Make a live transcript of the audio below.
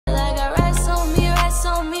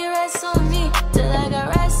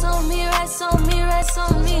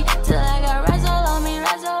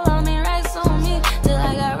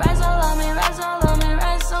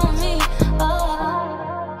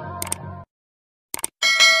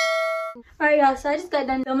Alright, y'all, so I just got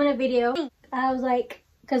done filming a video. I was like,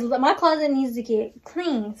 because my closet needs to get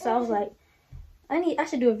clean, so I was like, I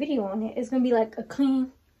should do a video on it. It's gonna be like a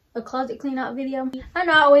closet clean out video. I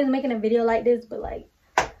know I always making a video like this, but like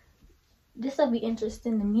this will be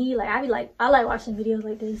interesting to me. Like I like watching videos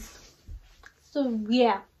like this. So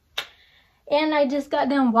yeah. And I just got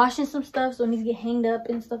done washing some stuff, so it needs to get hanged up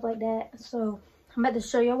and stuff like that. So I'm about to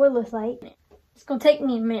show y'all what it looks like. It's gonna take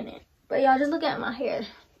me a minute, but y'all just look at my hair.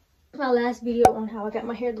 My last video on how I got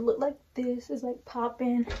my hair to look like this is like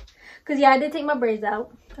popping, cause yeah, I did take my braids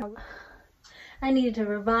out. I needed to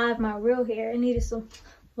revive my real hair. It needed some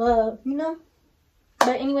love, you know.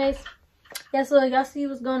 But anyways, yeah, so y'all see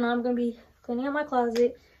what's going on. I'm gonna be cleaning out my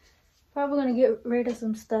closet, probably gonna get rid of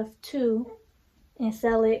some stuff too and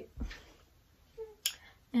sell it.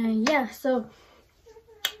 And yeah, so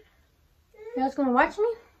y'all's gonna watch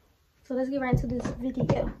me, so let's get right into this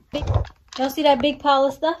video. Y'all see that big pile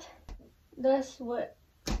of stuff? That's what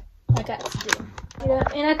I got to do. Yeah,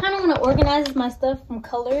 and I kind of want to organize my stuff from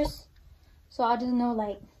colors, so I just know,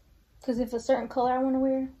 like, because if a certain color I want to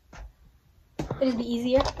wear, it'll be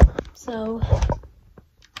easier. So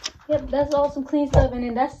yep, that's all some clean stuff, and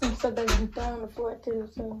then that's some stuff that's been thrown on the floor too.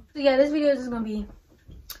 So yeah, this video is just gonna be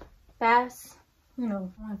fast, you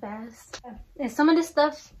know, going fast. And some of this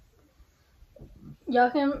stuff y'all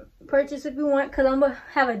can purchase if you want, because I'm gonna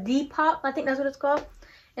have a Depop, I think that's what it's called,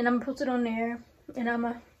 and I'm gonna post it on there, and I'm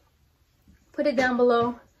gonna put it down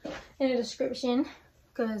below in the description,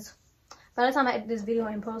 because by the time I edit this video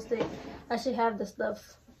and post it, I should have the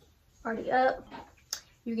stuff already up.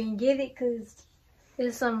 You can get it because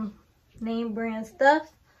it's some name brand stuff.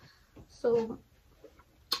 So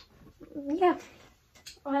yeah,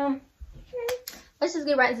 let's just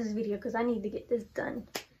get right into this video because I need to get this done.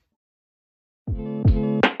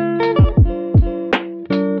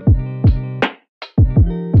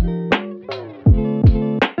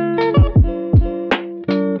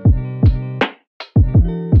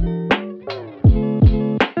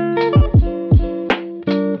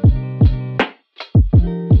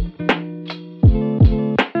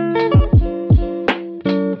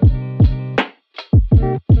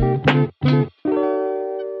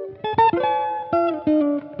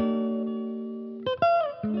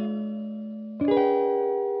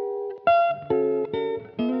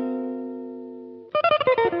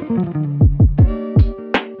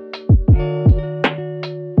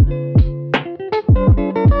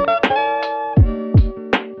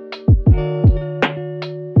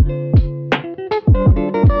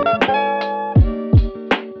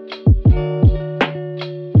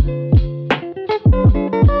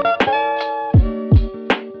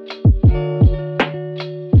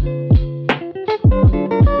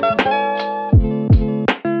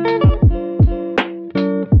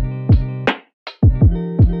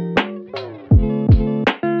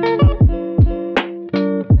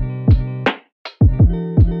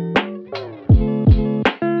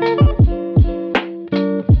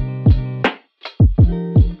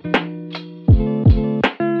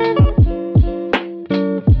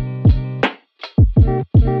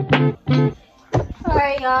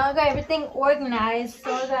 I got everything organized.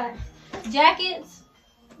 So I got jackets.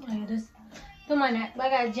 Oh yeah, just do my neck. But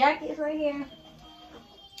I got jackets right here,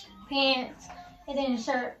 pants, and then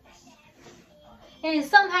shirts. And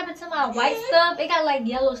something happened to my white stuff. It got like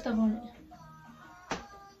yellow stuff on it.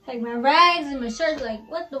 Like my rags and my shirts. Like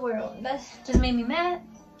what the world? That just made me mad.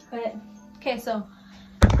 But okay, so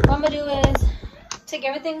what I'm gonna do is take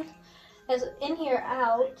everything that's in here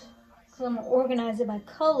out, because I'm gonna organize it by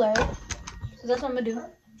color. So that's what I'm gonna do.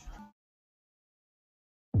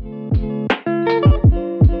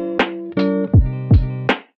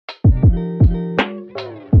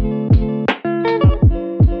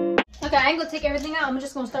 Okay, I ain't gonna take everything out. I'm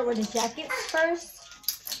just gonna start with the jackets first.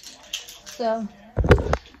 So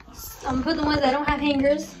I'm gonna put the ones that don't have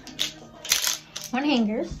hangers on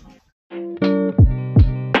hangers.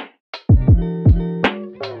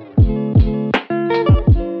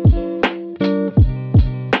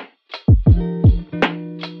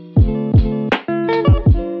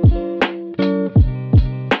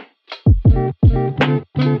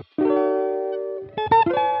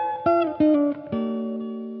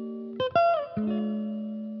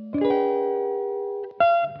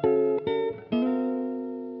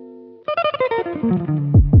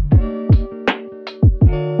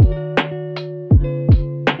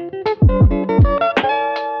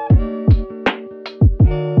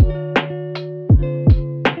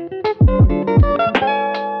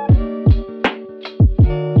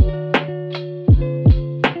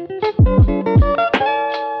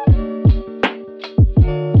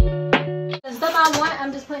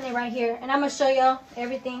 I'm just putting it right here. And I'm going to show y'all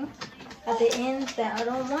everything at the end that I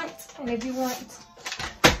don't want. And if you want,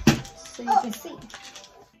 so you can see.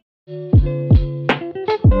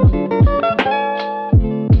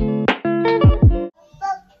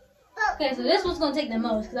 Okay, so this one's going to take the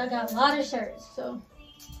most because I got a lot of shirts. So,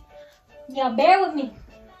 y'all bear with me.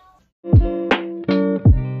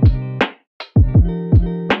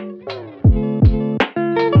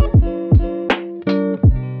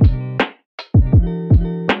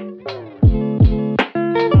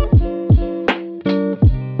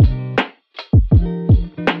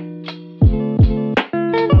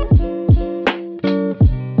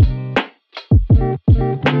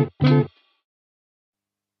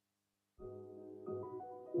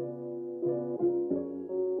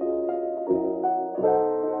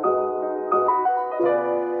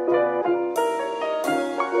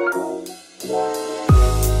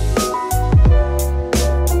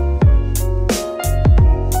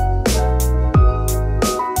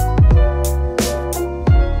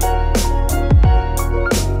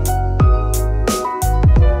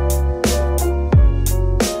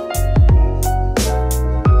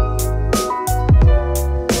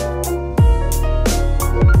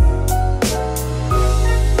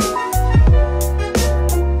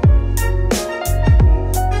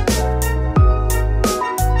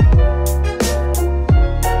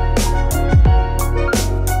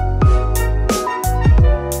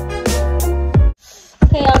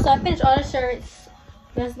 I finished all the shirts,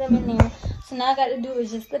 rest them in there. So now I got to do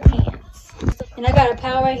is just the pants. And I got a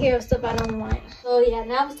pile right here of stuff I don't want. So yeah,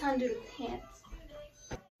 now it's time to do the pants.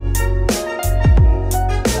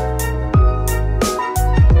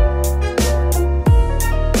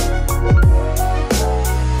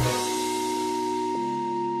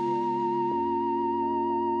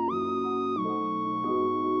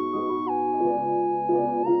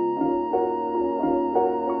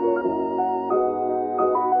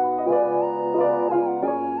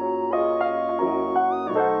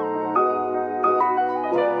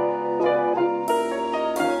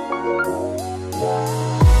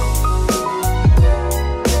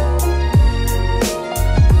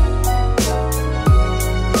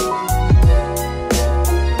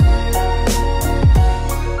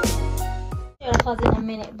 Closet in a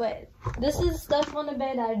minute, but this is stuff on the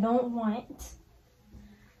bed I don't want,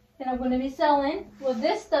 and I'm going to be selling. Well,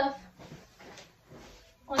 this stuff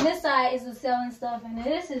on this side is the selling stuff, and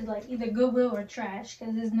this is like either Goodwill or trash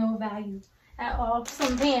because there's no value at all.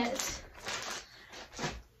 Some pants.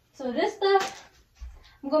 So this stuff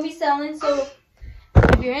I'm going to be selling. So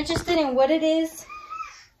if you're interested in what it is,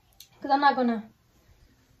 because I'm not going to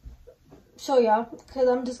show y'all, because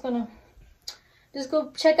I'm just going to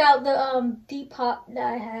go check out the Depop that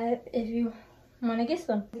I have if you want to get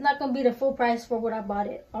some. It's not going to be the full price for what I bought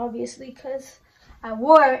it, obviously, because I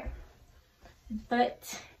wore it.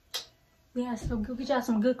 But, yeah, so go get y'all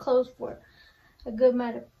some good clothes for a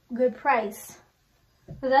good price.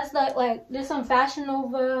 So that's like there's some Fashion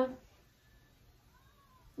Nova,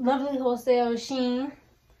 Lovely Wholesale, Shein.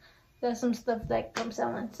 There's some stuff that I'm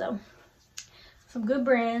selling. So, some good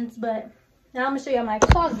brands. But now I'm going to show y'all my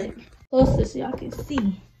closet. Closer so y'all can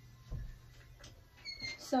see.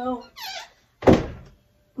 So,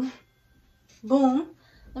 boom.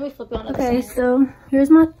 Let me flip it on. Okay, so here's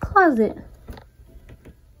my closet.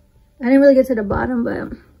 I didn't really get to the bottom,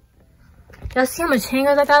 but y'all see how much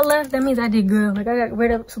hangers I got left? That means I did good. Like, I got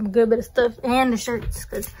rid of some good bit of stuff and the shirts,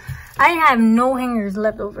 because I didn't have no hangers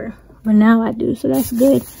left over, but now I do, so that's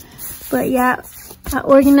good. But yeah, I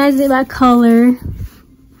organized it by color.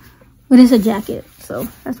 But it's a jacket, so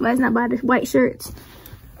that's why it's not by the white shirts.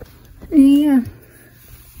 And yeah.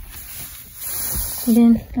 And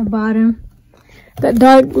then the bottom, got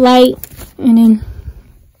dark, light, and then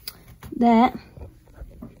that.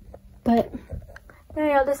 But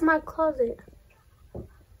yeah, y'all, this is my closet.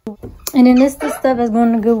 And then this is the stuff that's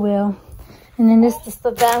going to Goodwill. And then this is the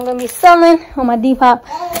stuff that I'm gonna be selling on my Depop.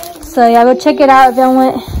 So y'all go check it out if y'all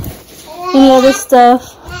want any other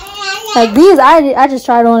stuff. Like these, I just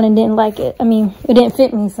tried on and didn't like it. I mean, it didn't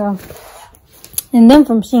fit me, so. And then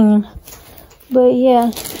from Shein. But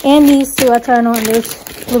yeah, and these two I tried on. They're a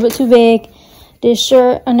little bit too big. This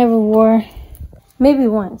shirt I never wore. Maybe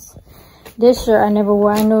once. This shirt I never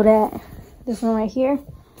wore. I know that. This one right here.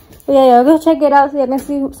 But yeah, y'all go check it out so y'all can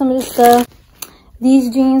see some of this stuff.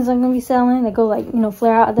 These jeans I'm gonna be selling. They go like, you know,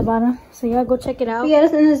 flare out at the bottom. So y'all go check it out. But yeah,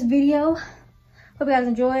 that's in this video. Hope you guys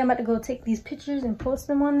enjoy. I'm about to go take these pictures and post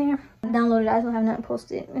them on there. Download it. I still have nothing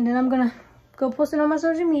posted. And then I'm gonna go post it on my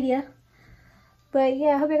social media. But yeah,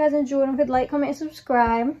 I hope you guys enjoyed. Don't forget to like, comment, and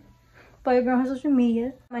subscribe. Follow your girl on social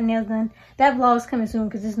media. My nails done. That vlog is coming soon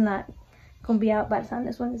because it's not gonna be out by the time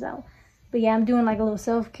this one is out. But yeah, I'm doing like a little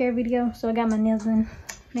self-care video. So I got my nails done.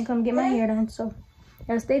 Then come get my hair done. So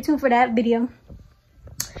y'all stay tuned for that video.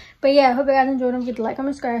 But yeah, I hope you guys enjoyed. Don't forget to like,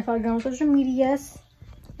 comment, subscribe, follow me on social medias.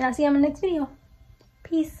 And I'll see you in my next video.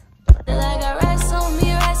 Peace. Till I got rest on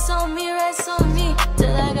me, rest on me, rest on me.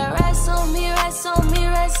 Till I got rest on me, rest on me.